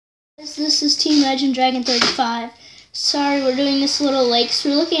This is Team Legend Dragon 35. Sorry, we're doing this little so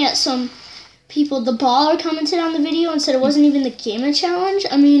we're looking at some people. The baller commented on the video and said it wasn't even the gamer challenge.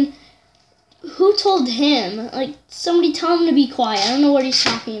 I mean, who told him? Like, somebody tell him to be quiet. I don't know what he's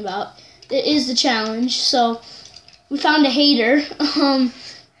talking about. It is the challenge, so we found a hater.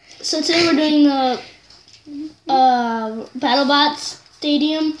 So today we're doing the Battlebots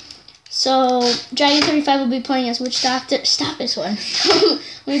Stadium. So Dragon 35 will be playing as Witch Doctor. Stop this one.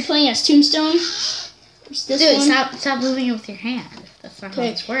 We'll be playing as Tombstone. Dude, stop moving it with your hand. That's not how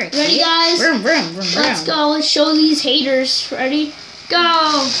this works. Ready, guys? Vroom, vroom, vroom, vroom. Let's go. Let's show these haters. Ready? Go.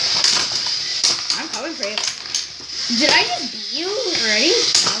 I'm coming for you. Did I just beat you already?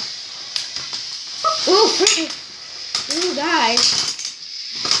 No. Ooh, pretty. Ooh, guys.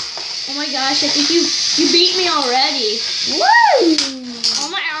 Oh my gosh, I think you beat me already. Woo! All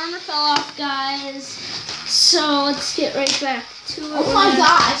my armor fell off, guys. So let's get right back to it. Oh my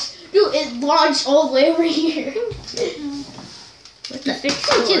gosh. Dude, it launched all the way over here. What the fix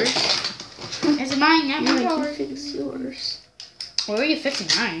yours? Is it mine? Yeah, I can fix yours. Where were you fixing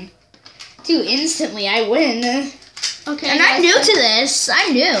mine? Dude, instantly I win. Okay. And I'm new to this.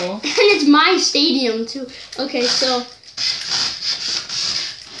 I'm new. And it's my stadium, too. Okay, so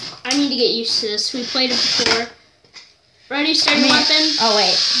I need to get used to this. We played it before. Ready? Start your weapon. Oh,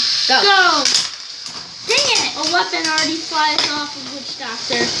 wait. Go. Go! Dang it! A weapon already flies off of Witch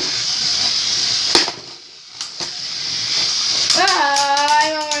Doctor.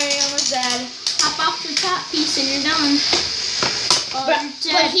 I'm already almost dead. Hop off the top piece and you're done. Oh, But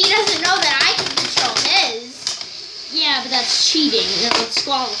you're dead. he doesn't know that I can control his. Yeah, but that's cheating. It would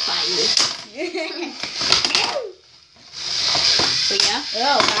disqualify you. So yeah.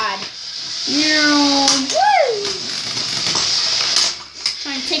 Oh, God. No. Woo!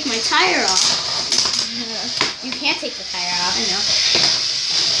 Trying to take my tire off. You can't take the tire off. I know.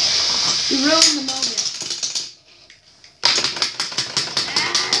 You ruined the moment.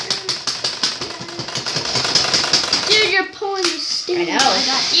 Dude, you're pulling the steering. I know. I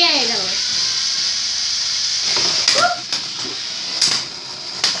got it.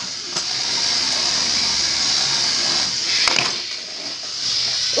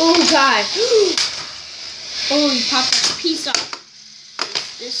 Oh, God. Oh, you popped that piece off.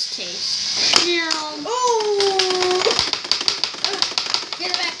 This taste. Oh! Get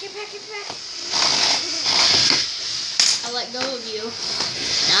it back, get back. I'll let go of you.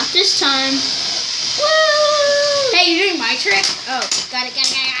 Not this time. Woo! Hey, you're doing my trick? Oh, got it.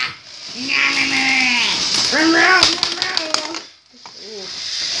 Run.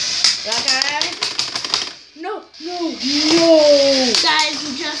 No. Guys, we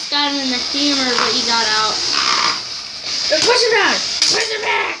just got him in the hammer, but he got out. Push him down. Push him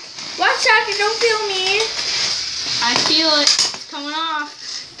back. Watch out, you don't feel me. I feel it. It's coming off.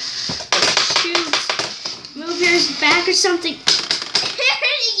 Shoot. Move yours back or something.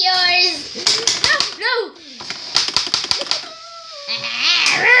 Yours. No. No.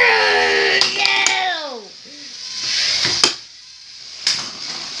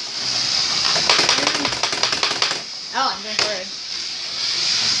 Oh, I'm going forward.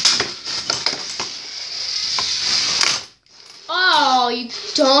 Oh, you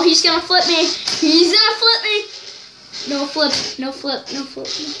don't. He's gonna flip me. No flip.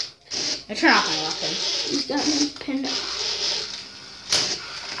 I turn off my weapon. He's got me pinned up.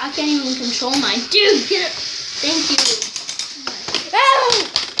 I can't even control mine. Dude, get it. Thank you.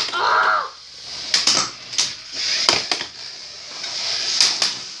 Oh!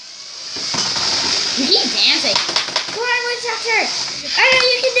 You keep dancing. Come on, Witch Doctor. I know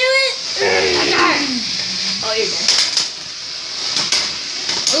you can do it. Oh, you're dead.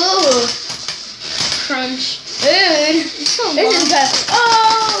 Ooh. Crunch. Dude. So This is the...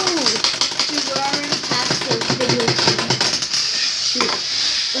 Oh! Dude, we're already past the video. Shoot.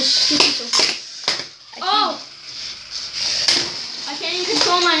 Let's shoot this over. Oh! I can't even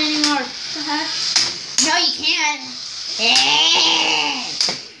control mine anymore. What the heck? No, you can't.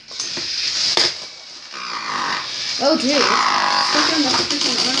 Oh, dude. Look at the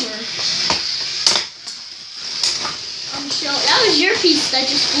freaking armor. That was your piece that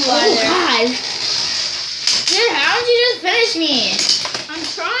just flew out of there. Oh, God. Dude, how did you just finish me? I'm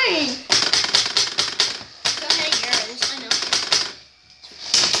trying. Go ahead, yours. I know.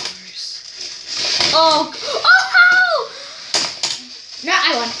 Oh! No,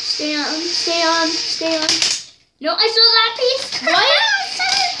 I won. Stay on. No, I saw that piece. What?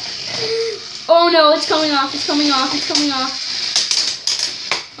 Oh no, it's coming off.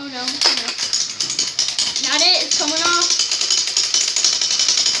 Oh no. Not it, it's coming off.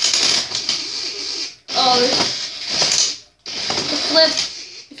 Oh, the flip.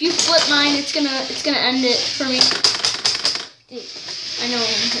 If If you flip mine, it's gonna end it for me. Dude, I know what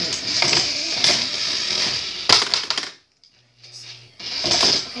I'm gonna do.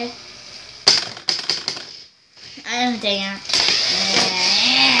 Okay. Oh, dang it.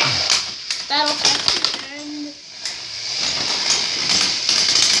 Battle pass end.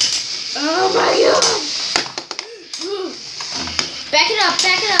 Oh my god! Back it up,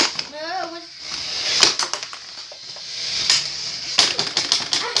 back it up.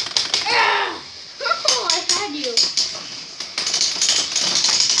 Oh, I had you.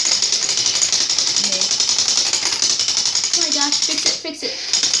 Oh my gosh, fix it.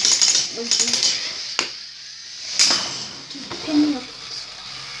 Pin me up.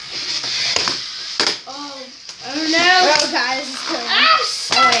 Oh no. Oh god, this is killing me. Ah,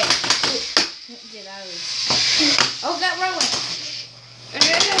 Oh wait. Dude, that was... Oh, got rolling.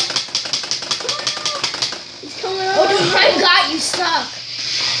 It's coming on. Oh, dude, I got you stuck.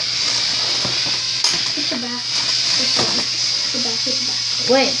 Hit the back. Hit the back.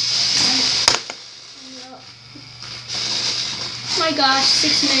 Wait. Oh my gosh,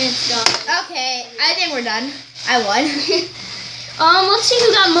 6 minutes gone. Okay, I think we're done. I won. Let's see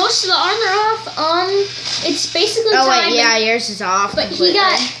who got most of the armor off. It's basically Oh tied. wait, yeah, yours is off. But completely. he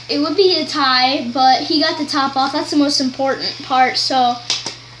got, it would be a tie, but he got the top off. That's the most important part. So,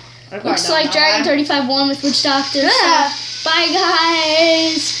 looks like Dragon 35 won with Witch Doctor. So, bye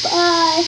guys. Bye.